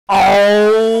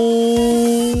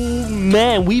Oh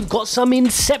man, we've got some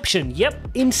inception.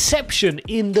 Yep, inception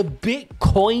in the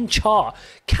Bitcoin chart.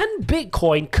 Can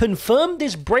Bitcoin confirm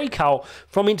this breakout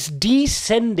from its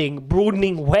descending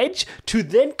broadening wedge to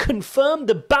then confirm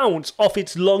the bounce off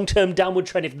its long-term downward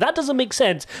trend? If that doesn't make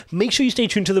sense, make sure you stay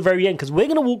tuned to the very end, because we're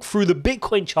going to walk through the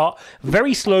Bitcoin chart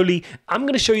very slowly. I'm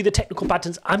going to show you the technical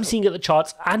patterns I'm seeing at the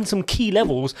charts and some key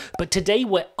levels. But today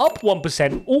we're up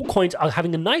 1%. All coins are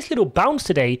having a nice little bounce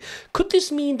today. Could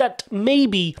this mean that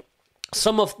maybe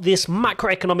some of this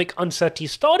macroeconomic uncertainty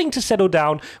is starting to settle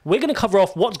down? We're going to cover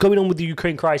off what's going on with the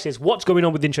Ukraine crisis, what's going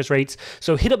on with interest rates.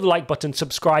 So hit up the like button,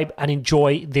 subscribe, and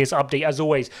enjoy this update. As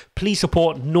always, please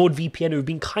support NordVPN, who've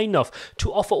been kind enough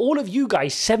to offer all of you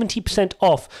guys 70%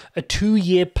 off a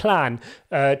 2-year plan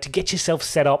to get yourself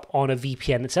set up on a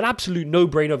VPN. It's an absolute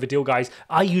no-brainer of a deal, guys.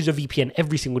 I use a VPN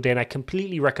every single day, and I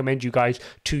completely recommend you guys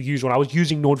to use one. I was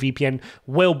using NordVPN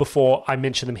well before I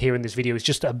mentioned them here in this video. It's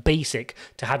just a basic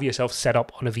to have yourself set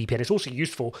up on a VPN. It's also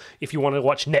useful if you want to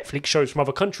watch Netflix shows from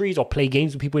other countries or play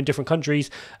games with people in different countries.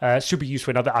 Super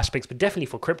useful in other aspects, but definitely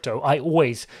for crypto, I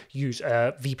always use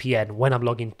a VPN when I'm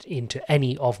logging into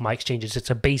any of my exchanges.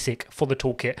 It's a basic for the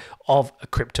toolkit of a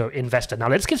crypto investor. Now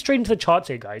let's get straight into the charts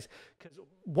here, guys, because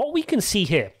what we can see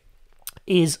here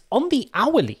is on the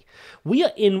hourly, we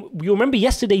are in, you remember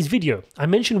yesterday's video, I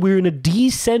mentioned we're in a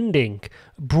descending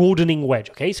broadening wedge,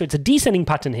 okay? So it's a descending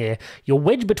pattern here. You're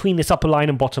wedged between this upper line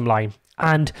and bottom line,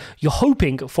 and you're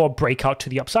hoping for a breakout to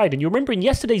the upside. And you remember in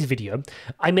yesterday's video,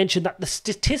 I mentioned that the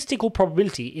statistical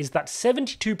probability is that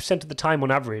 72% of the time on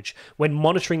average, when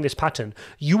monitoring this pattern,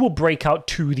 you will break out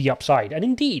to the upside. And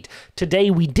indeed,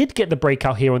 today we did get the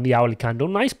breakout here on the hourly candle.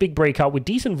 Nice big breakout with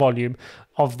decent volume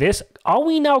of this. Are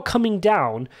we now coming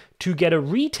down to get a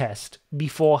retest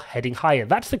before heading higher?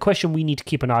 That's the question we need to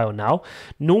keep an eye on now.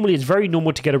 Normally, it's very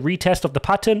normal to get a retest of the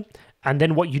pattern, and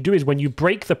then what you do is when you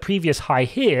break the previous high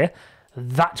here,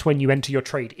 that's when you enter your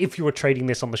trade, if you were trading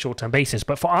this on the short-term basis.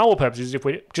 But for our purposes, if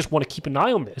we just want to keep an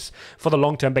eye on this for the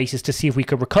long-term basis to see if we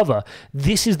could recover,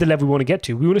 this is the level we want to get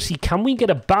to. We want to see, can we get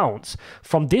a bounce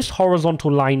from this horizontal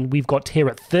line we've got here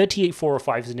at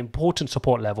 38,405 is an important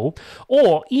support level,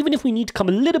 or even if we need to come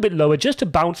a little bit lower just to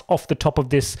bounce off the top of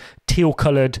this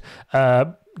teal-colored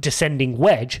descending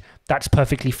wedge, that's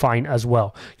perfectly fine as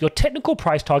well. Your technical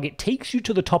price target takes you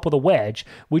to the top of the wedge,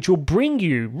 which will bring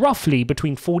you roughly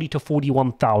between 40 to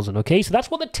 41,000, okay? So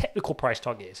that's what the technical price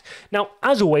target is. Now,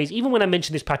 as always, even when I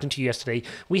mentioned this pattern to you yesterday,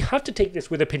 we have to take this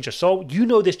with a pinch of salt. You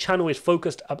know this channel is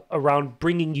focused around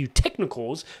bringing you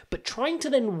technicals, but trying to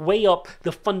then weigh up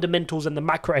the fundamentals and the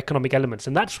macroeconomic elements.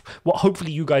 And that's what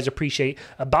hopefully you guys appreciate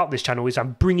about this channel, is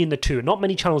I'm bringing the two. Not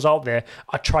many channels out there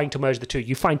are trying to merge the two.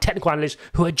 You find technical analysts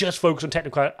who are just focused on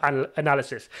technical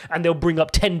analysis, and they'll bring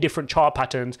up 10 different chart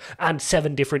patterns and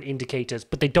 7 different indicators,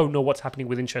 but they don't know what's happening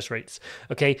with interest rates,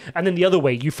 okay? And then the other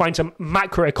way, you find some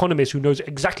macroeconomists who knows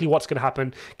exactly what's going to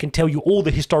happen, can tell you all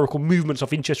the historical movements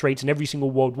of interest rates in every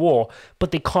single world war,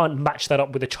 but they can't match that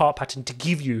up with a chart pattern to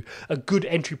give you a good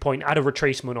entry point at a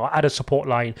retracement or at a support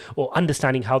line, or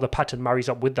understanding how the pattern marries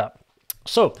up with that.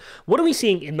 So what are we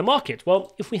seeing in the market?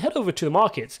 Well, if we head over to the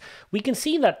markets, we can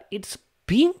see that it's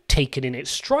being taken in its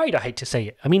stride, I hate to say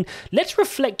it. I mean, let's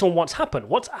reflect on what's happened.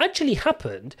 What's actually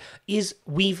happened is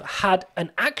we've had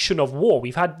an action of war.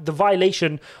 We've had the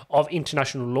violation of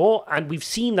international law, and we've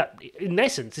seen that, in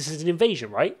essence, this is an invasion,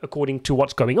 right? According to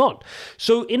what's going on.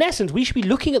 So, in essence, we should be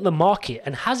looking at the market,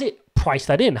 and has it priced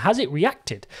that in? Has it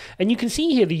reacted? And you can see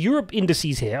here, the Europe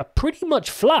indices here are pretty much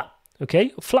flat.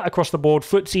 Okay, flat across the board,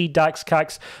 FTSE, DAX,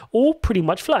 CAC, all pretty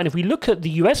much flat. And if we look at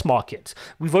the US markets,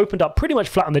 we've opened up pretty much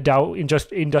flat on the Dow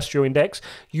Industrial Index.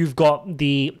 You've got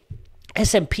the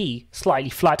S&P slightly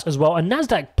flat as well, and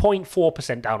NASDAQ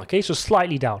 0.4% down, okay, so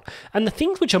slightly down. And the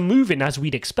things which are moving as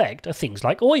we'd expect are things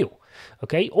like oil.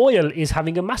 Okay, oil is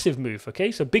having a massive move,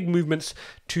 okay, so big movements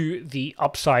to the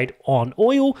upside on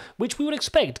oil, which we would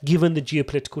expect given the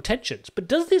geopolitical tensions. But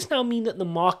does this now mean that the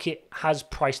market has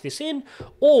priced this in,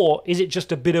 or is it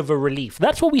just a bit of a relief?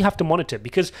 That's what we have to monitor,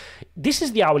 because this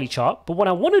is the hourly chart, but what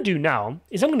I want to do now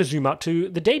is I'm going to zoom out to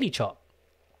the daily chart.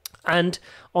 And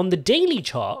on the daily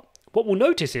chart, what we'll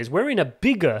notice is we're in a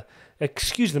bigger,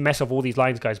 excuse the mess of all these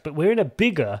lines, guys, but we're in a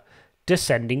bigger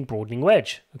descending broadening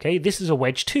wedge. Okay, this is a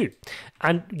wedge 2,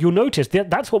 and you'll notice that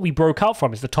that's what we broke out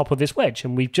from, is the top of this wedge,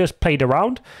 and we've just played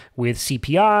around with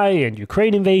CPI and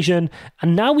Ukraine invasion,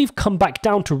 and now we've come back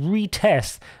down to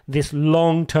retest this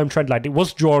long-term trend line. It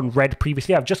was drawn red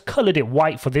previously. I've just colored it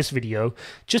white for this video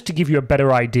just to give you a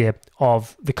better idea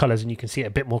of the colors, and you can see it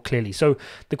a bit more clearly. So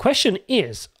the question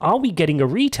is, are we getting a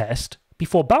retest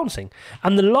before bouncing.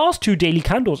 And the last two daily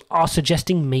candles are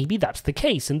suggesting maybe that's the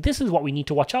case. And this is what we need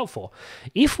to watch out for.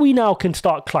 If we now can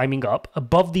start climbing up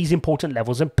above these important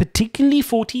levels, and particularly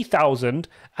 40,000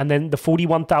 and then the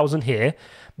 41,000 here,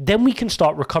 then we can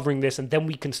start recovering this and then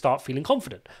we can start feeling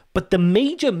confident. But the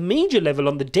major level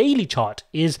on the daily chart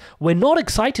is we're not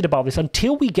excited about this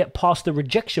until we get past the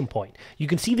rejection point. You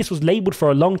can see this was labeled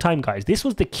for a long time, guys. This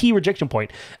was the key rejection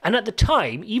point. And at the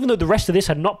time, even though the rest of this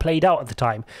had not played out at the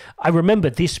time, I remember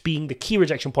this being the key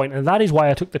rejection point, and that is why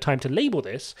I took the time to label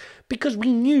this, because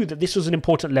we knew that this was an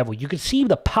important level. You could see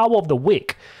the power of the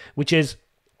wick, which is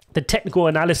the technical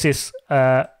analysis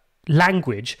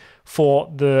language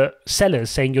for the sellers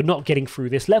saying you're not getting through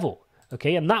this level.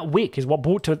 Okay, and that wick is what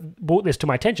brought this to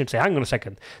my attention. Say, hang on a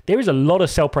second, there is a lot of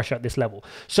sell pressure at this level.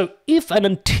 So if and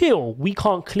until we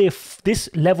can't clear this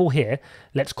level here,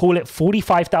 let's call it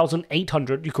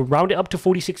 45,800, you could round it up to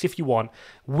 46 if you want,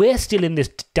 we're still in this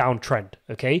downtrend.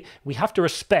 Okay, we have to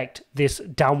respect this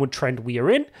downward trend we are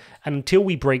in, and until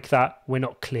we break that, we're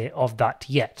not clear of that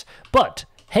yet. But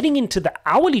heading into the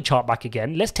hourly chart back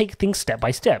again, let's take things step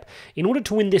by step. In order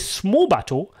to win this small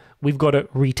battle, we've got to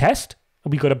retest,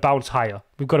 and we've got to bounce higher.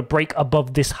 We've got to break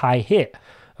above this high here.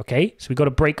 Okay, so we've got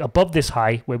to break above this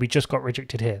high where we just got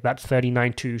rejected here. That's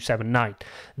 39,279.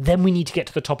 Then we need to get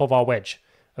to the top of our wedge.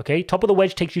 Okay, top of the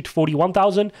wedge takes you to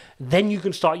 41,000. Then you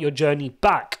can start your journey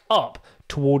back up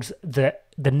towards the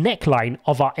neckline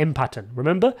of our M pattern.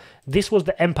 Remember, this was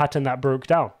the M pattern that broke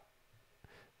down.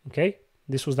 Okay,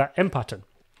 this was that M pattern.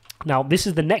 Now, this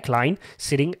is the neckline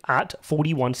sitting at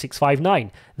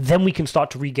 41,659. Then we can start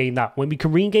to regain that. When we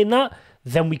can regain that,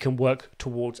 then we can work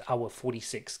towards our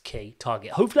 46K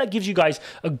target. Hopefully that gives you guys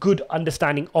a good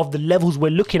understanding of the levels we're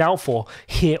looking out for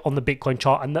here on the Bitcoin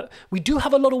chart, and that we do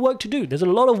have a lot of work to do. There's a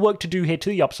lot of work to do here to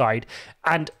the upside.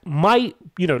 And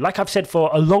like I've said for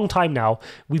a long time now,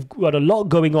 we've got a lot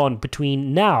going on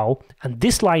between now and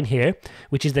this line here,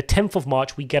 which is the 10th of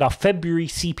March. We get our February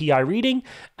CPI reading.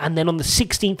 And then on the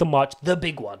 16th of March, the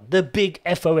big one, the big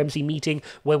FOMC meeting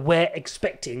where we're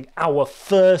expecting our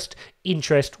first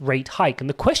interest rate hike. And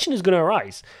the question is going to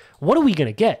arise, what are we going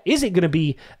to get? Is it going to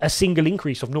be a single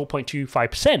increase of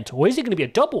 0.25%, or is it going to be a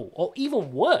double, or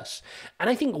even worse? And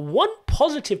I think one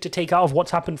positive to take out of what's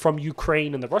happened from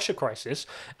Ukraine and the Russia crisis,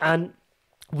 and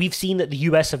we've seen that the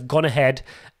US have gone ahead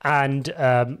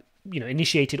and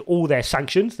initiated all their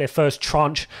sanctions, their first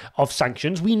tranche of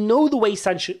sanctions. We know the way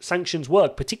sanctions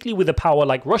work, particularly with a power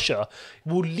like Russia,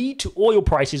 will lead to oil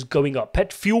prices going up,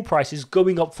 fuel prices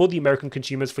going up for the American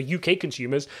consumers, for UK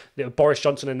consumers. Boris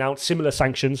Johnson announced similar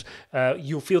sanctions.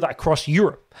 You'll feel that across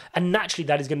Europe. And naturally,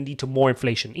 that is going to lead to more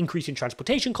inflation, increase in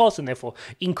transportation costs, and therefore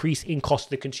increase in cost to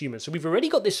the consumers. So we've already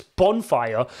got this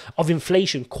bonfire of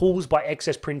inflation caused by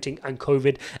excess printing and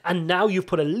COVID. And now you've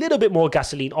put a little bit more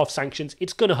gasoline off sanctions.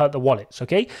 It's going to hurt the wallets,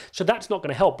 okay? So that's not going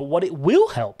to help. But what it will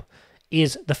help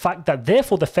is the fact that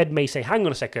therefore the Fed may say, hang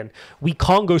on a second, we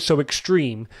can't go so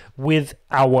extreme with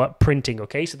our printing,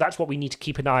 okay? So that's what we need to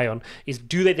keep an eye on, is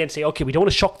do they then say, okay, we don't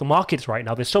want to shock the markets right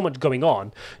now, there's so much going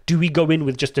on. Do we go in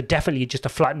with definitely just a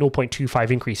flat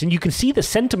 0.25 increase? And you can see the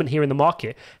sentiment here in the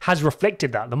market has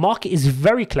reflected that. The market is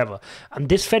very clever. And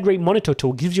this Fed rate monitor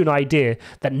tool gives you an idea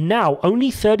that now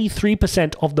only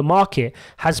 33% of the market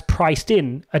has priced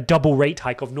in a double rate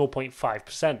hike of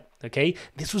 0.5%. Okay,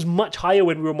 this was much higher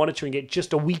when we were monitoring it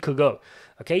just a week ago.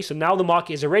 Okay, so now the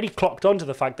market is already clocked onto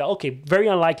the fact that, okay, very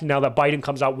unlikely now that Biden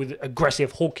comes out with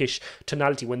aggressive hawkish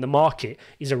tonality when the market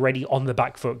is already on the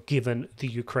back foot given the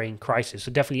Ukraine crisis.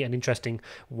 So definitely an interesting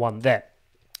one there.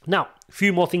 Now, a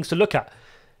few more things to look at.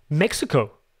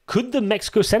 Mexico. Could the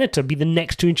Mexico senator be the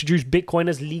next to introduce Bitcoin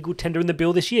as legal tender in the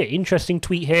bill this year? Interesting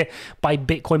tweet here by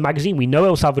Bitcoin Magazine. We know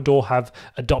El Salvador have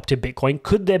adopted Bitcoin.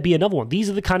 Could there be another one? These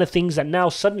are the kind of things that now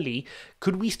suddenly,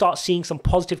 could we start seeing some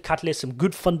positive catalysts, some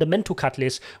good fundamental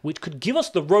catalysts, which could give us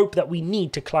the rope that we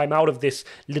need to climb out of this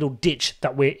little ditch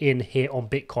that we're in here on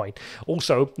Bitcoin?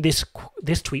 Also, this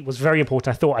tweet was very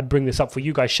important. I thought I'd bring this up for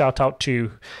you guys. Shout out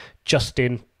to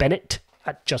Justin Bennett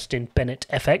at Justin Bennett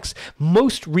FX.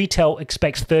 Most retail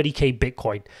expects 30K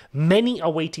Bitcoin. Many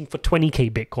are waiting for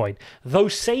 20K Bitcoin.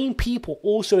 Those same people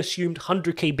also assumed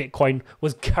 100K Bitcoin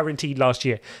was guaranteed last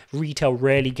year. Retail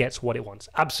rarely gets what it wants.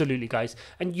 Absolutely, guys.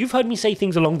 And you've heard me say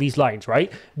things along these lines,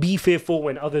 right? Be fearful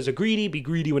when others are greedy. Be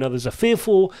greedy when others are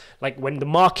fearful. Like when the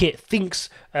market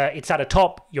thinks it's at a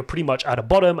top, you're pretty much at a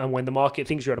bottom. And when the market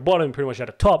thinks you're at a bottom, you're pretty much at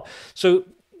a top. So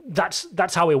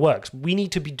that's how it works. We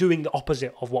need to be doing the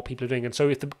opposite of what people are doing. And so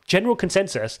if the general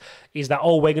consensus is that,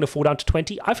 oh, we're going to fall down to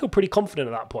 20, I feel pretty confident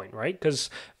at that point, right? Because,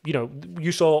 you know,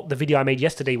 you saw the video I made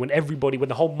yesterday when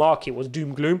the whole market was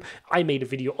doom gloom. I made a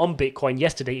video on Bitcoin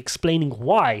yesterday explaining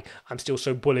why I'm still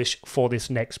so bullish for this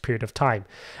next period of time.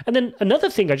 And then another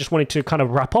thing I just wanted to kind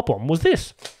of wrap up on was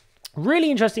this.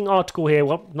 Really interesting article here.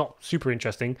 Well, not super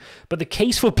interesting, but the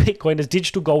case for Bitcoin as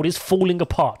digital gold is falling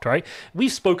apart, right?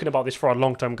 We've spoken about this for a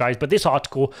long time, guys, but this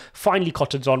article finally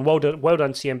cottons on. Well done,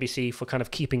 CNBC, for kind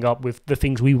of keeping up with the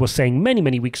things we were saying many,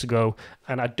 many weeks ago.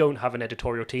 And I don't have an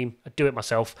editorial team. I do it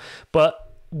myself. But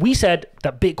we said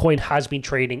that Bitcoin has been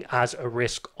trading as a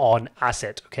risk on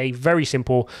asset, okay? Very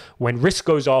simple. When risk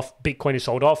goes off, Bitcoin is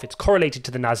sold off. It's correlated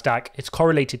to the NASDAQ. It's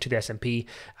correlated to the S&P.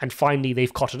 And finally,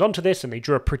 they've cottoned onto this and they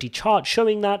drew a pretty chart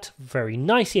showing that. Very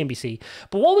nice, CNBC.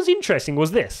 But what was interesting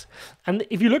was this. And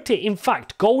if you looked at it, in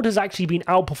fact, gold has actually been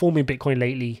outperforming Bitcoin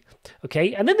lately,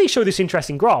 okay? And then they show this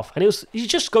interesting graph. And it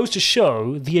just goes to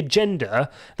show the agenda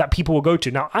that people will go to.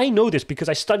 Now, I know this because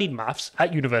I studied maths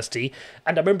at university.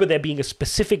 And I remember there being a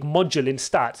specific module in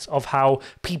stats of how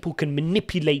people can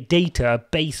manipulate data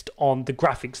based on the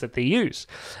graphics that they use.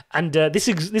 And this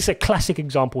is a classic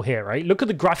example here, right? Look at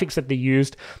the graphics that they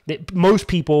used. Most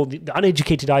people, the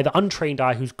uneducated eye, the untrained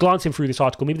eye who's glancing through this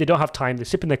article, maybe they don't have time, they're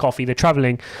sipping their coffee, they're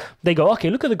traveling, they go, okay,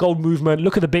 look at the gold movement,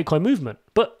 look at the Bitcoin movement.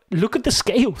 But look at the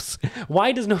scales.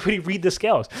 Why does nobody read the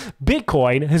scales?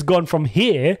 Bitcoin has gone from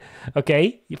here,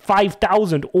 okay,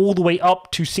 5,000 all the way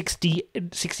up to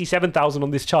 67,000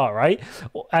 on this chart, right?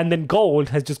 And then gold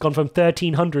has just gone from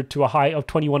 1,300 to a high of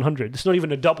 2,100. It's not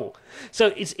even a double.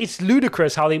 So it's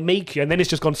ludicrous how they make you, and then it's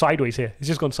just gone sideways here. It's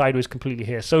just gone sideways completely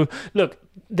here. So look,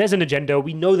 there's an agenda.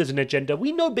 We know there's an agenda.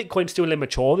 We know Bitcoin's still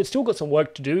immature. It's still got some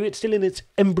work to do. It's still in its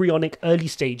embryonic early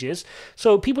stages.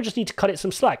 So people just need to cut it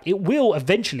some slack. It will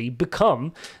eventually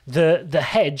become the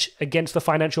hedge against the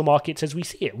financial markets as we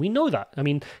see it. We know that. I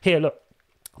mean, here, look.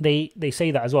 They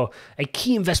say that as well. A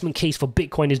key investment case for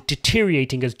Bitcoin is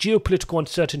deteriorating as geopolitical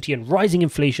uncertainty and rising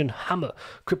inflation hammer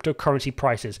cryptocurrency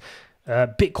prices.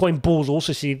 Bitcoin bulls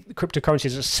also see cryptocurrency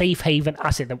as a safe haven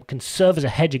asset that can serve as a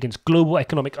hedge against global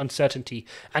economic uncertainty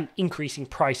and increasing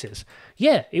prices.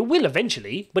 Yeah, it will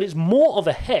eventually, but it's more of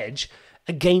a hedge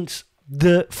against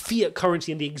the fiat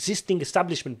currency and the existing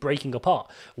establishment breaking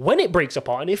apart. When it breaks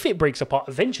apart, and if it breaks apart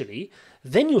eventually,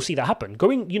 then you'll see that happen.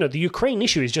 The Ukraine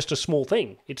issue is just a small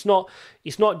thing. It's not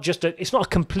a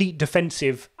complete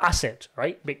defensive asset,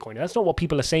 right? Bitcoin. That's not what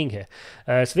people are saying here.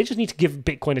 So they just need to give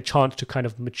Bitcoin a chance to kind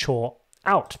of mature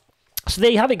out. So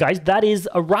there you have it, guys. That is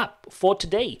a wrap for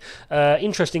today.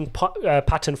 Interesting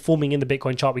pattern forming in the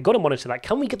Bitcoin chart. We got to monitor that.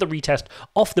 Can we get the retest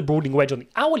off the broadening wedge on the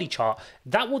hourly chart?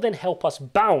 That will then help us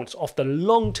bounce off the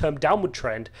long-term downward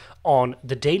trend on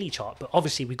the daily chart. But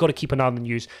obviously, we've got to keep an eye on the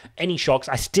news. Any shocks?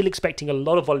 I'm still expecting a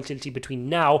lot of volatility between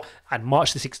now and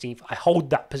March the 16th. I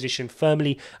hold that position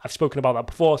firmly. I've spoken about that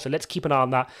before, so let's keep an eye on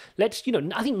that.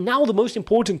 I think now the most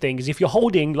important thing is if you're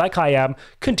holding, like I am,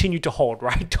 continue to hold,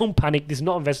 right? Don't panic. This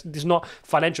is not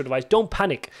financial advice. Don't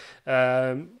panic.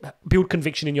 Build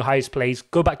conviction in your highest plays.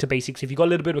 Go back to basics. If you've got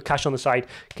a little bit of cash on the side,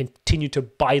 continue to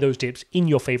buy those dips in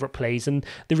your favorite plays. And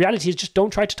the reality is just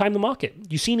don't try to time the market.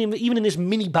 You've seen even in this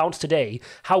mini bounce today,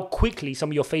 how quickly some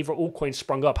of your favorite altcoins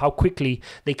sprung up, how quickly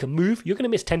they can move. You're going to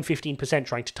miss 10-15%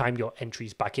 trying to time your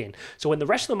entries back in. So when the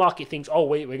rest of the market thinks, oh,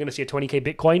 wait, we're going to see a 20K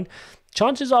Bitcoin,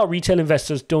 chances are retail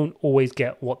investors don't always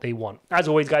get what they want. As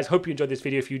always, guys, hope you enjoyed this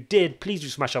video. If you did, please do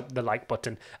smash up the like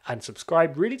button and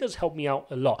subscribe. Really does help me out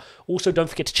a lot. Also, don't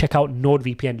forget to check out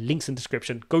NordVPN. Links in the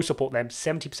description. Go support them.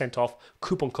 70% off.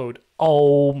 Coupon code.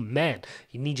 Oh, man.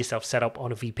 You need yourself set up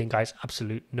on a VPN, guys.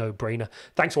 Absolute no-brainer.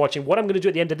 Thanks for watching. What I'm going to do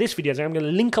at the end of this video is I'm going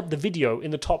to link up the video in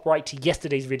the top right to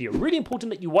yesterday's video. Really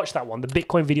important that you watch that one, the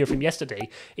Bitcoin video from yesterday.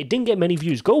 It didn't get many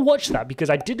views. Go watch that because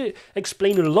I did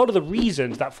explain a lot of the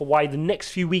reasons that for why the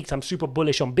next few weeks I'm super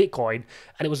bullish on Bitcoin,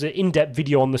 and it was an in-depth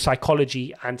video on the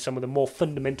psychology and some of the more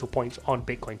fundamental points on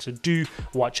Bitcoin. So do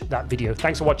watch that video.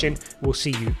 Thanks for watching. We'll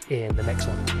see you in the next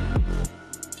one.